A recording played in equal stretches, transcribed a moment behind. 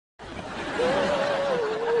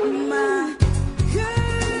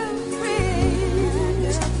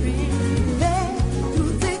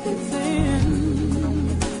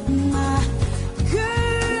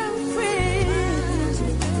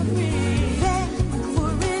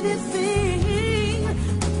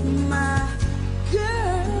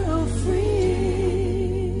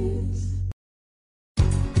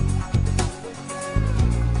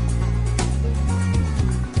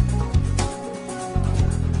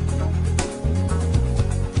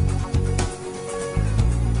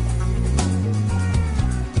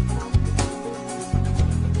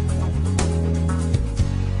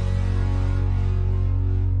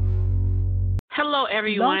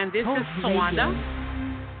everyone. This is Tawanda.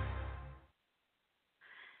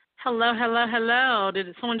 Hello, hello, hello. Did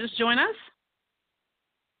someone just join us?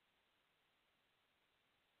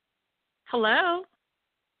 Hello?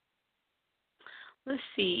 Let's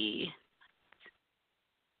see.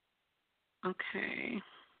 Okay.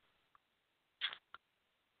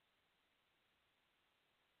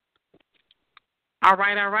 All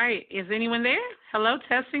right, all right. Is anyone there? Hello,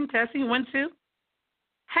 testing, testing, 1, 2.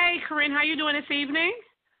 Hey, Corinne, how you doing this evening?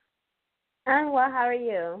 I'm well. How are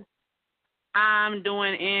you? I'm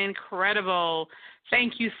doing incredible.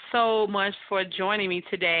 Thank you so much for joining me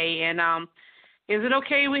today. And is it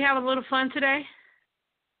okay we have a little fun today?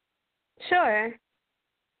 Sure.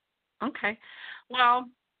 Okay. Well,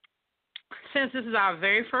 since this is our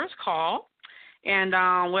very first call, and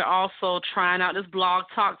we're also trying out this blog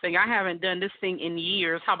talk thing. I haven't done this thing in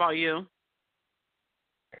years. How about you?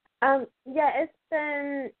 Yeah, it's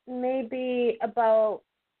been maybe about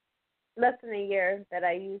less than a year that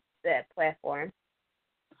I used that platform.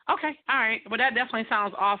 Okay, all right. Well, that definitely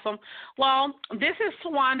sounds awesome. Well, this is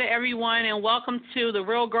Tawanda, everyone, and welcome to the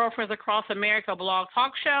Real Girlfriends Across America blog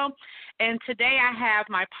talk show. And today I have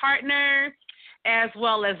my partner as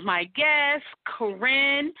well as my guest,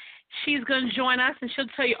 Corinne. She's going to join us, and she'll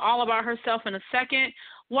tell you all about herself in a second.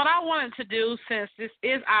 What I wanted to do, since this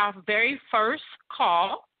is our very first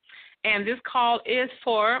call, and this call is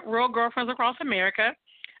for Real Girlfriends Across America,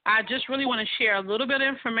 I just really want to share a little bit of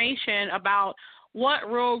information about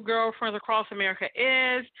what Real Girlfriends Across America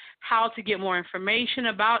is, how to get more information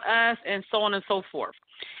about us, and so on and so forth.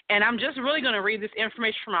 And I'm just really going to read this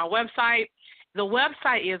information from our website. The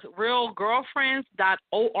website is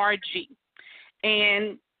realgirlfriends.org.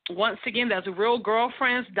 And once again, that's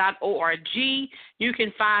realgirlfriends.org. You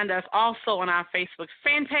can find us also on our Facebook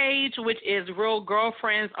fan page, which is Real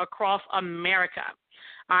Girlfriends Across America.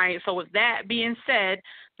 All right, so with that being said,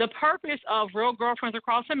 the purpose of Real Girlfriends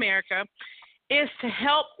Across America is to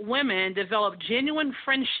help women develop genuine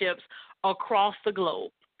friendships across the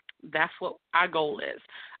globe. That's what our goal is.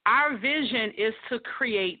 Our vision is to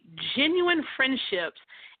create genuine friendships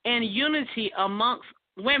and unity amongst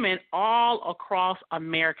women all across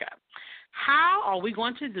America. How are we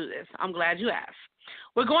going to do this? I'm glad you asked.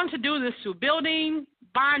 We're going to do this through building,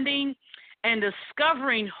 bonding, and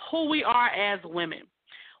discovering who we are as women.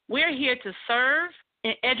 We're here to serve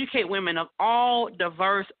and educate women of all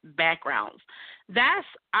diverse backgrounds. That's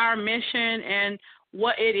our mission and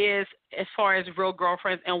what it is as far as Real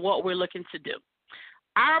Girlfriends and what we're looking to do.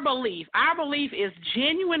 Our belief is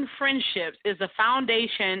genuine friendships is the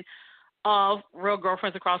foundation of Real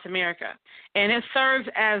Girlfriends Across America, and it serves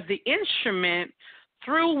as the instrument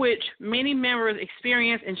through which many members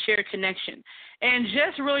experience and share connection. And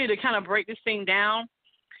just really to kind of break this thing down,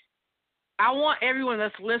 I want everyone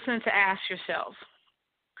that's listening to ask yourselves,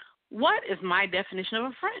 what is my definition of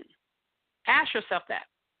a friend? Ask yourself that.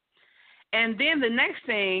 And then the next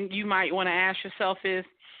thing you might want to ask yourself is,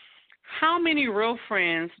 how many real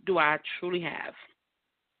friends do I truly have?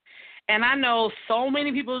 And I know so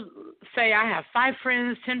many people say, I have 5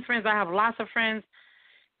 friends, 10 friends, I have lots of friends.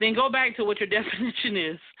 Then go back to what your definition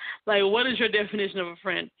is. Like, what is your definition of a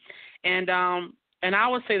friend? And I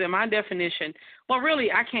would say that my definition, well,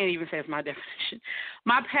 really, I can't even say it's my definition.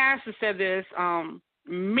 My pastor said this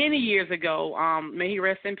many years ago. May he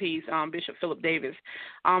rest in peace, Bishop Philip Davis.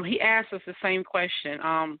 He asked us the same question,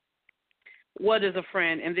 what is a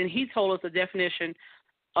friend? And then he told us the definition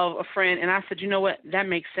of a friend. And I said, you know what, that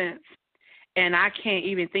makes sense. And I can't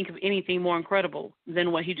even think of anything more incredible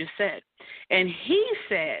than what he just said. And he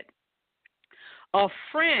said, a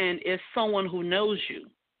friend is someone who knows you.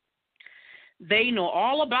 They know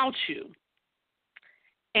all about you,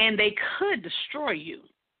 and they could destroy you,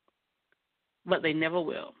 but they never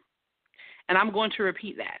will. And I'm going to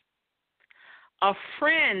repeat that. A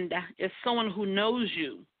friend is someone who knows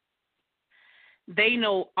you. They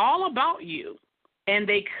know all about you, and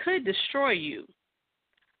they could destroy you,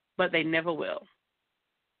 but they never will.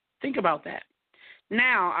 Think about that.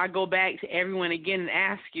 Now I go back to everyone again and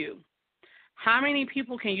ask you, how many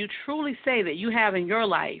people can you truly say that you have in your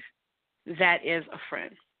life that is a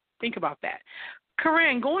friend? Think about that.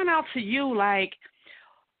 Corinne, going out to you, like,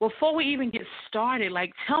 before we even get started,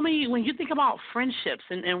 like, tell me, when you think about friendships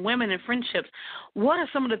and women and friendships, what are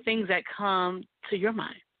some of the things that come to your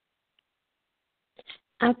mind?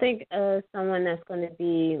 I think someone that's going to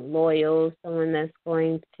be loyal, someone that's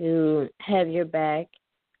going to have your back,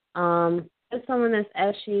 someone that's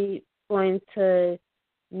actually going to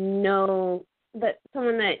know, that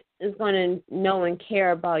someone that is going to know and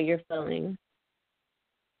care about your feelings.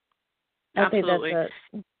 Absolutely. I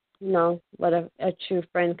think that's what a true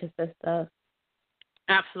friend consists of.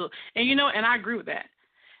 Absolutely. And and I agree with that.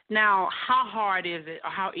 Now, how hard is it or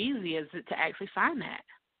how easy is it to actually find that?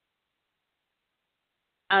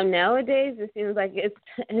 Nowadays, it seems like it's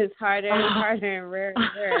it's harder and harder and rarer and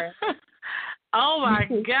rarer. Oh my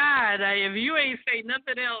God! If you ain't say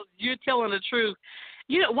nothing else, you're telling the truth.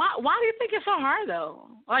 Why do you think it's so hard though?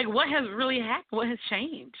 Like, what has really happened? What has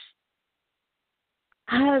changed?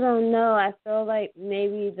 I don't know. I feel like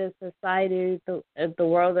maybe the society, the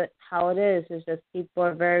world, how it is just people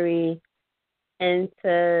are very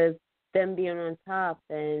into them being on top,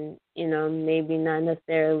 and maybe not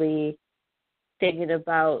necessarily thinking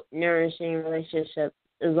about nourishing relationships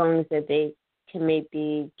as long as that they can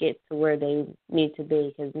maybe get to where they need to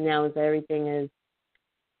be. Because now everything is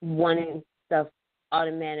wanting stuff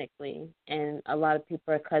automatically, and a lot of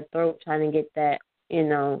people are cutthroat trying to get that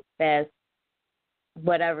fast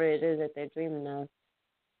whatever it is that they're dreaming of.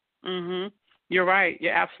 You're right.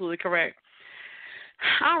 You're absolutely correct.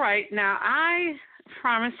 All right. Now I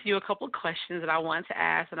promised you a couple of questions that I wanted to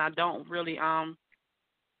ask, and I don't really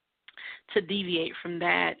to deviate from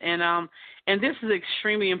that. And this is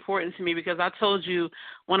extremely important to me because I told you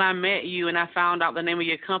when I met you and I found out the name of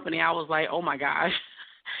your company, I was like, oh my gosh.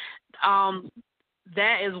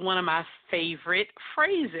 That is one of my favorite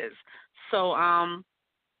phrases. So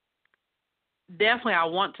definitely I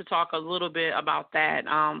want to talk a little bit about that.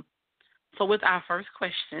 So with our first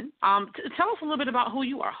question, tell us a little bit about who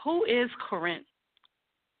you are. Who is Corinne?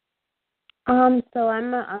 So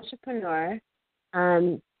I'm an entrepreneur.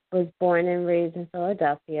 Was born and raised in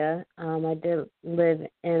Philadelphia. I did live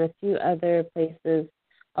in a few other places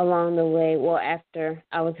along the way. Well, after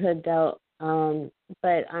I was an adult,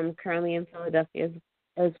 but I'm currently in Philadelphia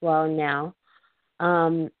as well now.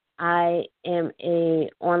 I am a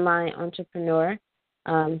online entrepreneur.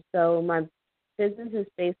 So my business is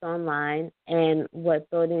based online, and what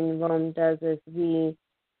Building Rome does is we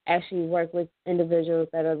actually work with individuals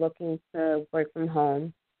that are looking to work from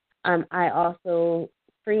home. I also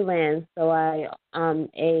freelance, so I am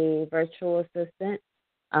a virtual assistant.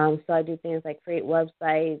 So I do things like create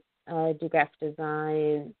websites, do graphic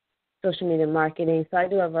design, social media marketing. So I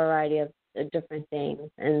do a variety of different things,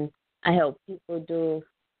 and I help people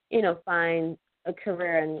find a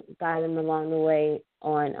career and guide them along the way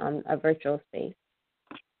on a virtual space.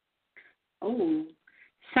 Oh,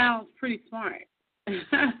 sounds pretty smart. And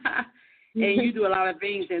you do a lot of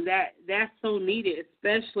things, and that's so needed,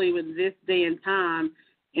 especially with this day and time,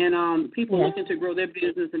 and people looking to grow their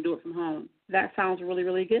business and do it from home. That sounds really,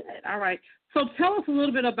 really good. All right. So tell us a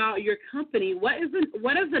little bit about your company. What is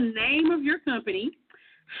the name of your company?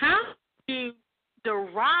 How did you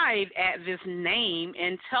derive at this name,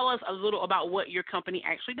 and tell us a little about what your company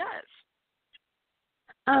actually does.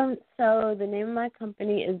 So the name of my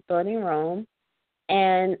company is Building Rome.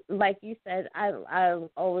 And like you said, I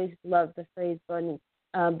always loved the phrase building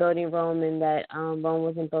Rome, and that Rome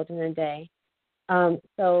wasn't built in a day.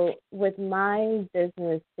 So with my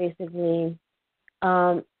business, basically,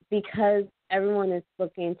 because everyone is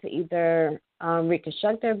looking to either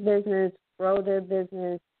reconstruct their business, grow their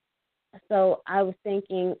business, so I was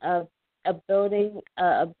thinking of building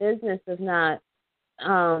a business does not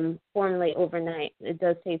formulate overnight. It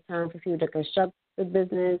does take time for people to construct the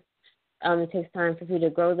business. It takes time for you to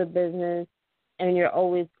grow the business, and you're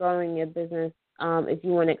always growing your business if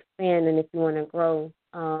you want to expand and if you want to grow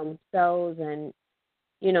sales and,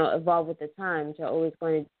 evolve with the times. You're always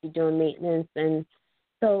going to be doing maintenance. And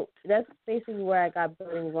so that's basically where I got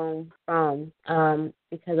Building Rome from,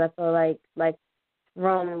 because I feel like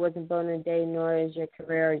Rome wasn't built in a day, nor is your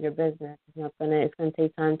career or your business. It's going to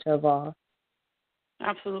take time to evolve.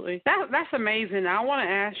 Absolutely. That's amazing. I want to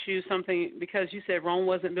ask you something, because you said Rome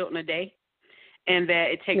wasn't built in a day and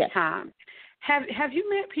that it takes time. Have you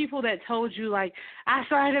met people that told you, like, I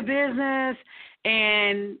started a business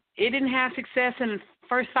and it didn't have success in the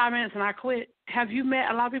first 5 minutes and I quit? Have you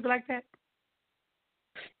met a lot of people like that?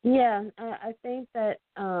 Yeah, I think that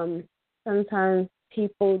sometimes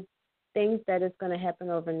people think that it's going to happen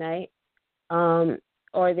overnight.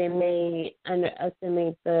 Or they may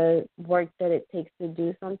underestimate the work that it takes to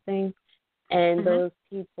do something, and those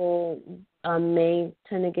people may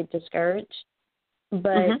tend to get discouraged.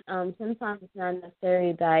 But sometimes it's not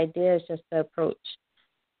necessarily the idea, it's just the approach.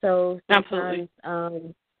 So sometimes,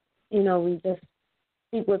 we just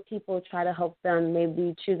speak with people, try to help them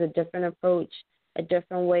maybe choose a different approach, a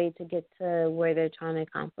different way to get to where they're trying to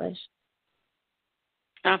accomplish.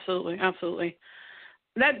 Absolutely, absolutely.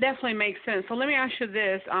 That definitely makes sense. So let me ask you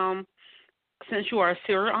this. Since you are a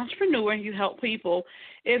serial entrepreneur and you help people,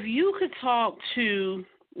 if you could talk to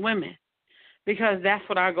women because that's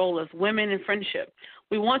what our goal is, women in friendship.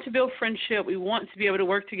 We want to build friendship. We want to be able to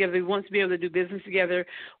work together. We want to be able to do business together.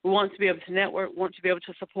 We want to be able to network, want to be able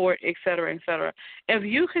to support, et cetera, et cetera. If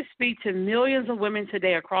you could speak to millions of women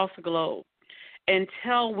today across the globe and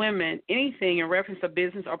tell women anything in reference to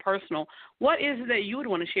business or personal, what is it that you would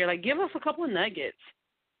want to share? Like, give us a couple of nuggets.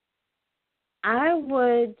 I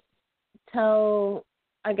would tell,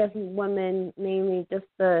 I guess, women mainly just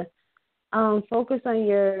to focus on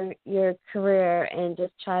your career and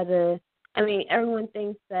just try to. I mean, everyone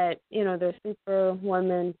thinks that they're super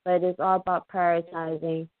women, but it's all about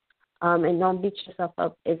prioritizing. And don't beat yourself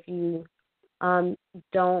up if you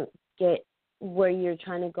don't get where you're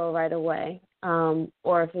trying to go right away,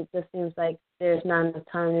 or if it just seems like there's not enough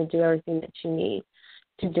time to do everything that you need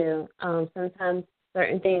to do. Sometimes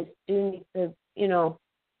certain things do need to,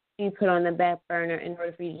 be put on the back burner in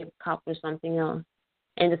order for you to accomplish something else.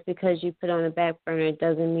 And just because you put it on the back burner, it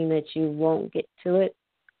doesn't mean that you won't get to it.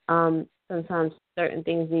 Sometimes certain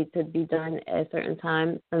things need to be done at a certain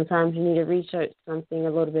time. Sometimes you need to research something a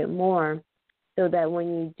little bit more so that when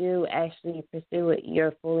you do actually pursue it,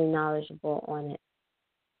 you're fully knowledgeable on it.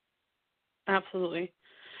 Absolutely.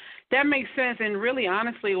 That makes sense. And really,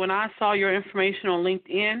 honestly, when I saw your information on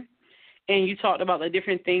LinkedIn and you talked about the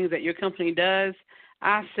different things that your company does,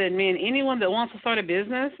 I said, man, anyone that wants to start a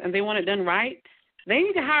business and they want it done right, they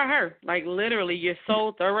need to hire her. Like, literally, you're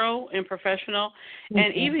so thorough and professional. Mm-hmm.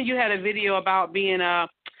 And even you had a video about being a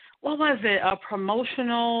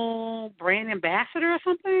promotional brand ambassador or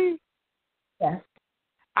something? Yes.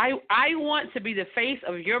 I want to be the face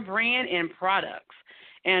of your brand and products.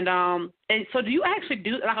 And so do you actually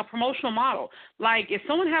do like a promotional model? Like if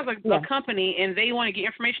someone has a company and they want to get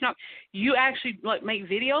information out, you actually like make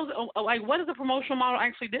videos? Like what does a promotional model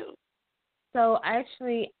actually do? So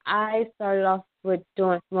actually I started off with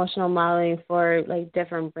doing promotional modeling for like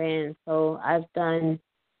different brands. So I've done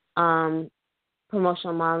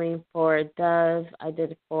promotional modeling for Dove. I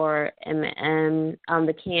did it for M&M,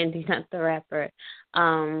 the candy, not the wrapper.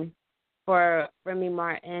 For Remy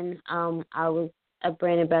Martin, I was a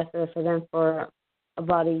brand ambassador for them for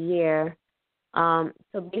about a year.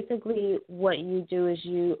 So basically what you do is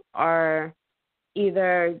you are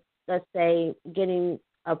either, let's say, getting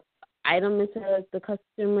an item into the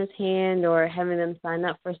customer's hand or having them sign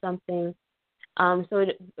up for something. So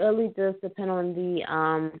it really does depend on the,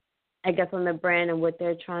 on the brand and what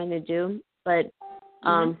they're trying to do. But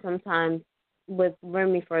sometimes with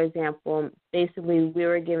Remy, for example, basically we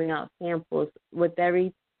were giving out samples with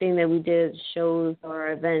everything that we did, shows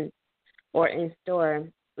or events or in store.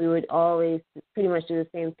 We would always pretty much do the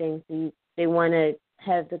same thing. So they want to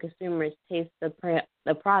have the consumers taste the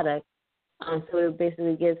product. So we would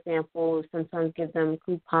basically give samples, sometimes give them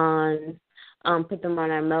coupons, put them on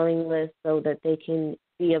our mailing list so that they can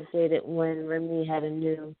be updated when Remy had a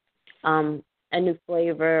new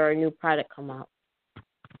flavor or a new product come out.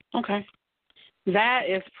 Okay. That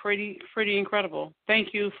is pretty incredible.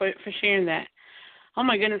 Thank you for sharing that. Oh,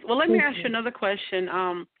 my goodness. Well, let me ask you another question.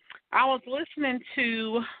 I was listening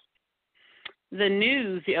to the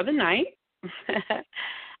news the other night.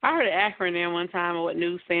 I heard an acronym one time of what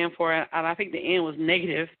news stand for, and I think the N was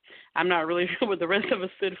negative. I'm not really sure what the rest of it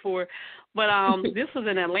stood for. But this was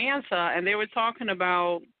in Atlanta, and they were talking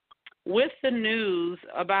about, with the news,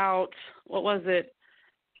 about, 50%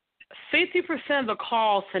 of the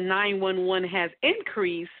calls to 911 has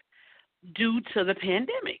increased due to the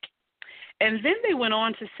pandemic. And then they went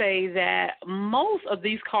on to say that most of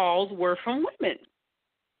these calls were from women.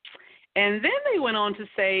 And then they went on to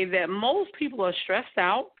say that most people are stressed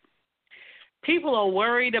out. People are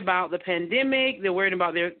worried about the pandemic. They're worried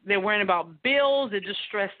about bills. They're just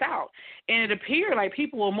stressed out. And it appeared like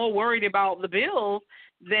people were more worried about the bills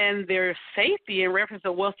than their safety in reference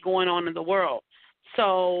to what's going on in the world.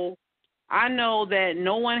 So I know that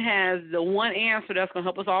no one has the one answer that's going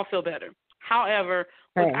to help us all feel better. However,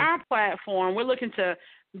 with our platform, we're looking to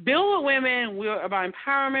build with women. We're about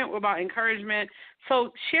empowerment. We're about encouragement.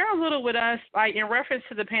 So share a little with us, like in reference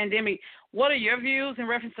to the pandemic, what are your views in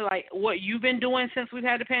reference to like what you've been doing since we've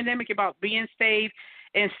had the pandemic about being safe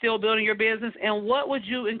and still building your business, and what would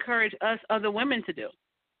you encourage us other women to do?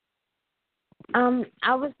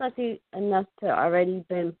 I was lucky enough to already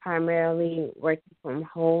been primarily working from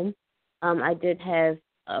home. I did have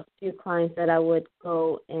a few clients that I would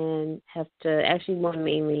go and have to, actually one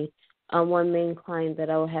main client that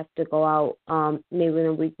I would have to go out maybe on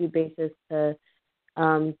a weekly basis to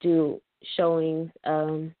do showings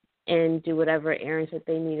and do whatever errands that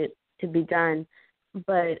they needed to be done.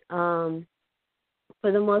 But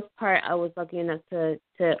for the most part, I was lucky enough to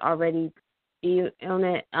already be on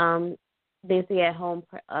it. basically at home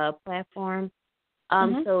platform.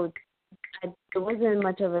 Mhm. So there wasn't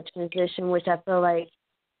much of a transition, which I feel like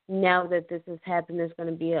now that this has happened, there's going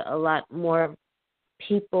to be a lot more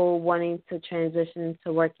people wanting to transition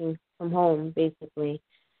to working from home, basically.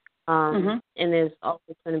 Mhm. And there's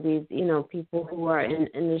also going to be, people who are in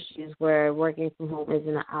industries where working from home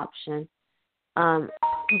isn't an option. Um,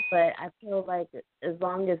 but I feel like as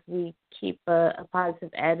long as we keep a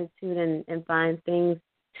positive attitude and find things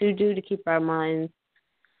to do to keep our minds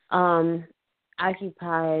um,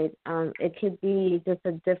 occupied, it could be just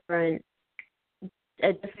a different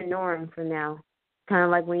norm for now. Kind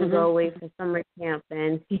of like when you go Mhm. away for summer camp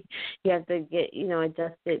and you have to get,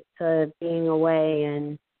 adjusted to being away,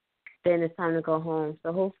 and then it's time to go home.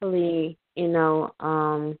 So hopefully,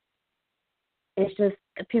 it's just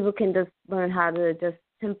people can just learn how to just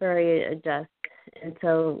temporarily adjust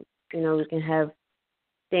until, we can have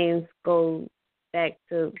things go back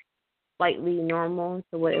to slightly normal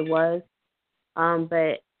to what it was.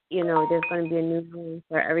 But there's going to be a new room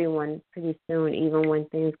for everyone pretty soon, even when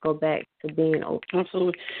things go back to being open.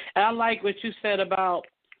 Absolutely. And I like what you said about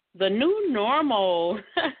the new normal.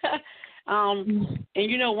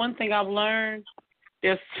 And one thing I've learned,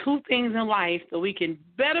 there's two things in life that we can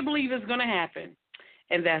better believe is going to happen,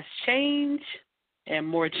 and that's change and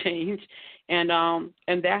more change. And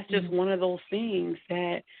that's just one of those things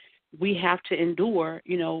that we have to endure,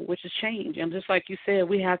 which is change. And just like you said,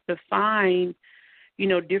 we have to find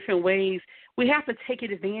different ways. We have to take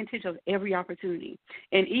advantage of every opportunity.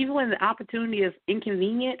 And even when the opportunity is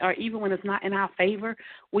inconvenient or even when it's not in our favor,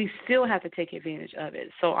 we still have to take advantage of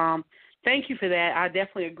it. So thank you for that. I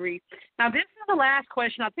definitely agree. Now, this is the last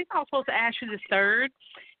question. I think I was supposed to ask you this third.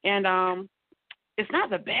 And it's not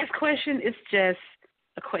the best question. It's just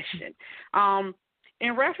a question.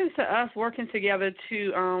 In reference to us working together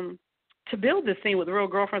to build this thing with Real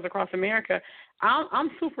Girlfriends Across America, I'm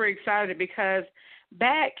super excited because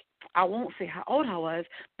back, I won't say how old I was,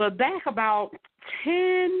 but back about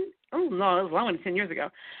 10, oh no, it was longer than 10 years ago.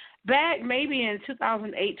 Back maybe in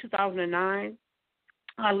 2008, 2009,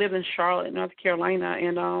 I lived in Charlotte, North Carolina,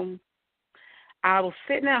 and I was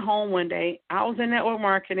sitting at home one day. I was in network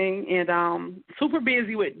marketing and super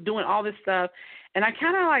busy with doing all this stuff. And I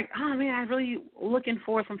kind of like, oh, man, I'm really looking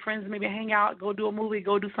for some friends to maybe hang out, go do a movie,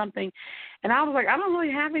 go do something. And I was like, I don't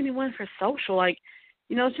really have anyone for social. Like,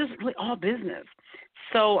 it's just really all business.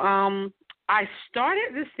 So I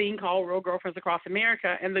started this thing called Real Girlfriends Across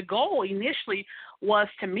America. And the goal initially was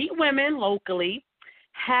to meet women locally,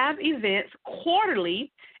 have events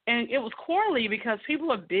quarterly. And it was quarterly because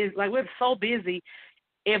people are busy. Like, we're so busy.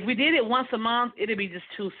 If we did it once a month, it'd be just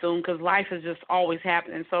too soon because life is just always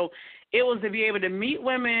happening. So it was to be able to meet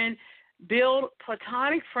women, build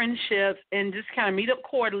platonic friendships, and just kind of meet up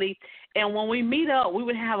quarterly. And when we meet up, we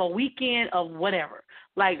would have a weekend of whatever.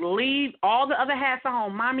 Like, leave all the other hats at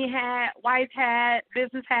home, mommy hat, wife hat,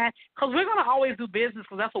 business hat, because we're going to always do business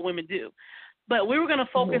because that's what women do. But we were going to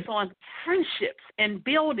focus on friendships and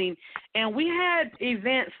building. And we had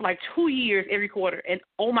events for like 2 years every quarter. And,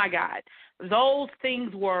 oh, my God, those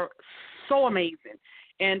things were so amazing.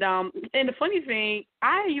 And the funny thing,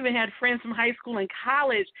 I even had friends from high school and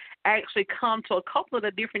college actually come to a couple of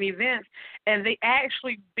the different events, and they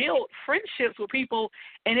actually built friendships with people,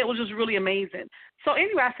 and it was just really amazing. So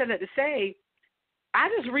anyway, I said that to say, I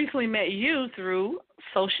just recently met you through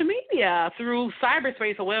social media, through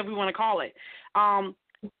cyberspace or whatever we want to call it.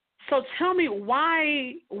 So tell me,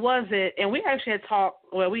 why was it, and we actually had talked,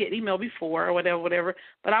 well, we had emailed before or whatever,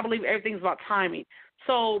 but I believe everything's about timing.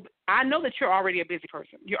 So I know that you're already a busy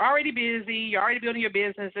person. You're already busy. You're already building your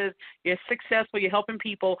businesses. You're successful. You're helping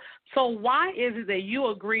people. So why is it that you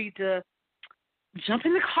agreed to jump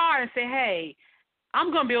in the car and say, hey,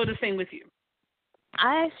 I'm going to build this thing with you?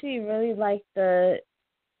 I actually really like the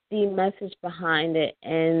message behind it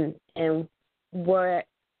and what,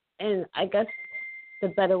 and I guess the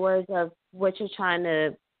better words of what you're trying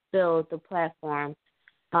to build, the platform.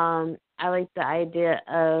 I like the idea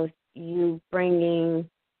of you bringing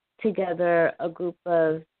together a group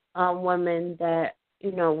of women that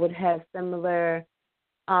would have similar,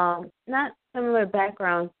 not similar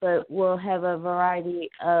backgrounds, but will have a variety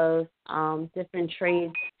of different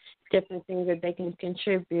trades, different things that they can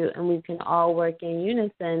contribute, and we can all work in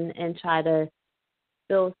unison and try to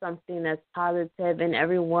build something that's positive and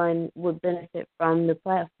everyone would benefit from the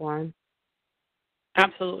platform.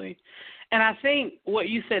 Absolutely. And I think what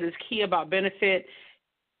you said is key about benefit.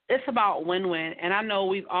 It's about win-win. And I know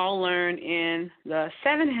we've all learned in the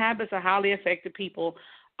 7 Habits of Highly Effective People,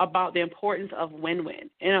 about the importance of win-win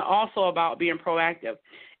and also about being proactive.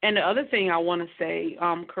 And the other thing I want to say,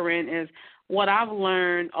 Corinne, is what I've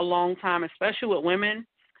learned a long time, especially with women.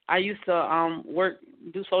 I used to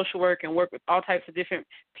do social work and work with all types of different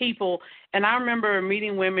people. And I remember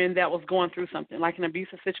meeting women that was going through something, like an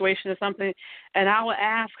abusive situation or something. And I would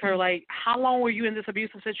ask her, like, how long were you in this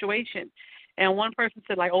abusive situation? And one person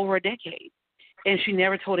said, like, over a decade. And she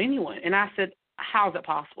never told anyone. And I said, how is it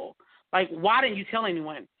possible? Like, why didn't you tell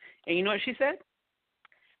anyone? And you know what she said?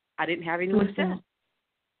 I didn't have anyone to tell.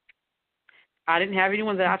 I didn't have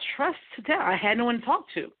anyone that I trust to tell. I had no one to talk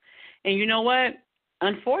to. And you know what?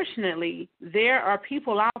 Unfortunately, there are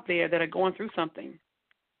people out there that are going through something,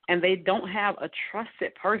 and they don't have a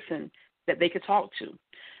trusted person that they could talk to.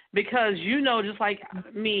 Because, you know, just like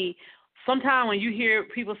me, sometimes when you hear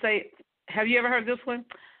people say, have you ever heard this one?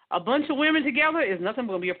 A bunch of women together is nothing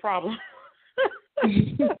going to be a problem.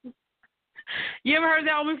 You ever heard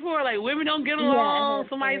that one before? Like, women don't get along,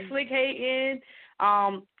 somebody slick hating.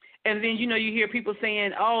 And then, you know, you hear people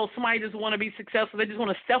saying, oh, somebody just want to be successful. They just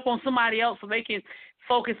want to step on somebody else so they can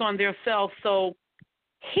focus on their self. So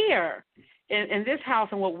here in this house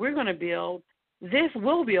and what we're going to build, this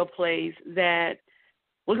will be a place that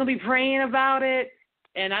we're going to be praying about it.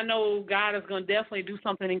 And I know God is going to definitely do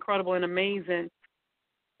something incredible and amazing.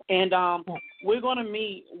 And we're going to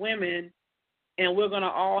meet women, and we're going to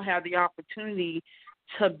all have the opportunity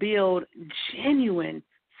to build genuine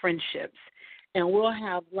friendships. And we'll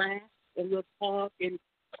have laughs, and we'll talk, and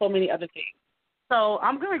so many other things. So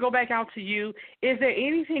I'm going to go back out to you. Is there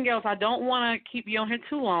anything else? I don't want to keep you on here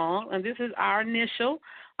too long, and this is our initial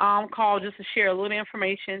call just to share a little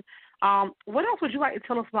information. What else would you like to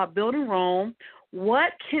tell us about Building Rome?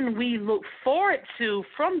 What can we look forward to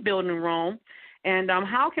from Building Rome? And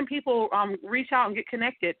how can people reach out and get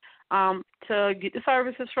connected to get the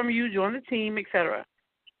services from you, join the team, et cetera?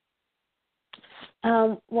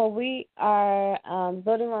 Well, we are,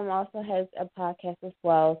 Building Rome also has a podcast as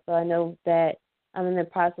well, so I know that I'm in the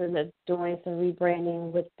process of doing some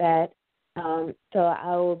rebranding with that. So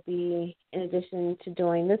I will be, in addition to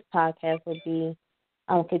doing this podcast, will be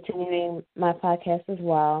continuing my podcast as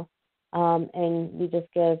well. And we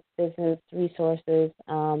just give business resources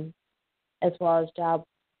as well as job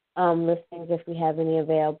listings if we have any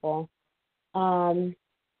available. And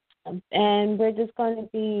we're just going to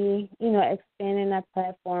be, you know, expanding our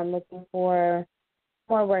platform, looking for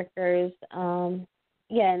more workers. And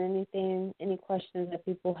any questions that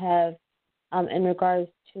people have in regards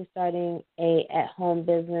to starting a at-home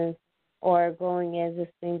business or growing an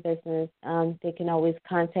existing business, they can always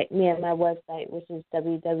contact me at my website, which is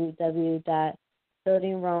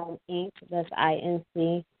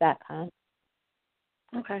www.buildingromeinc.com.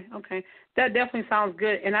 Okay. That definitely sounds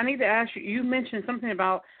good. And I need to ask you, you mentioned something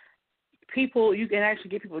about people, you can actually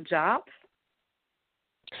get people jobs?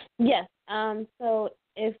 Yes. So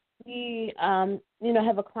if we,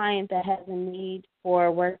 have a client that has a need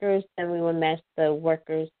for workers, then we will match the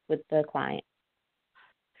workers with the client.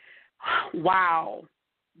 Wow.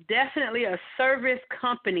 Definitely a service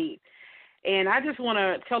company. And I just want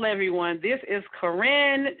to tell everyone, this is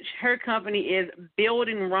Corinne. Her company is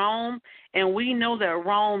Building Rome, and we know that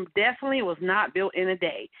Rome definitely was not built in a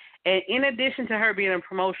day. And in addition to her being a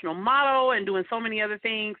promotional model and doing so many other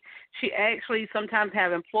things, she actually sometimes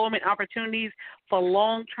have employment opportunities for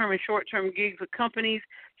long-term and short-term gigs with companies.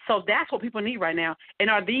 So that's what people need right now. And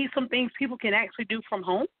are these some things people can actually do from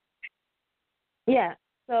home? Yeah.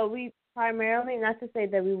 So we primarily, not to say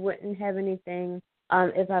that we wouldn't have anything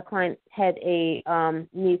if our client had a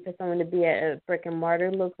need for someone to be at a brick and mortar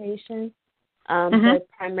location, but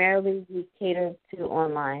primarily we cater to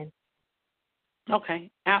online. Okay,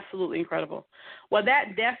 absolutely incredible. Well,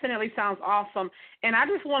 that definitely sounds awesome. And I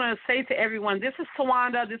just want to say to everyone, this is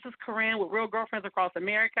Tawanda, this is Corinne with Real Girlfriends Across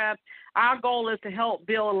America. Our goal is to help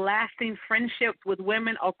build lasting friendships with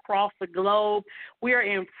women across the globe. We are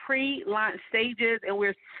in pre-launch stages, and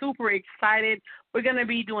we're super excited. We're going to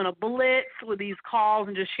be doing a blitz with these calls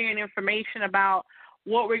and just sharing information about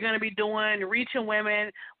what we're going to be doing, reaching women.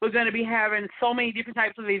 We're going to be having so many different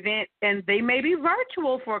types of events, and they may be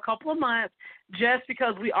virtual for a couple of months just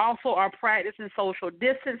because we also are practicing social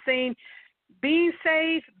distancing. Being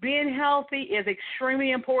safe, being healthy is extremely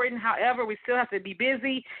important. However, we still have to be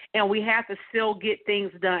busy, and we have to still get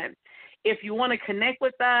things done. If you want to connect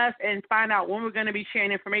with us and find out when we're going to be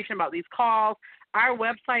sharing information about these calls, our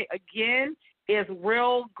website, again, is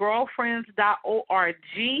realgirlfriends.org.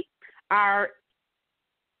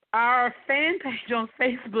 Our fan page on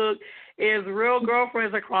Facebook is Real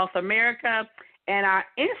Girlfriends Across America, and our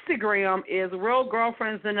Instagram is Real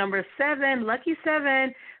Girlfriends, the number 7, Lucky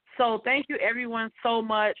 7. So thank you, everyone, so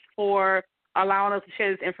much for allowing us to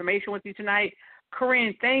share this information with you tonight.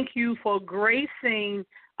 Corinne, thank you for gracing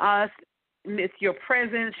us with your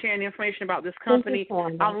presence, sharing information about this company.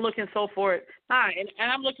 I'm looking so forward.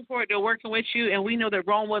 And I'm looking forward to working with you. And we know that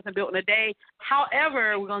Rome wasn't built in a day.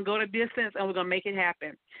 However, we're going to go the distance and we're going to make it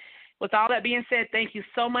happen. With all that being said, thank you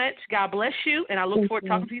so much. God bless you, and I look forward to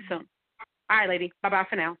talking to you soon. All right, lady. Bye-bye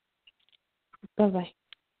for now. Bye-bye.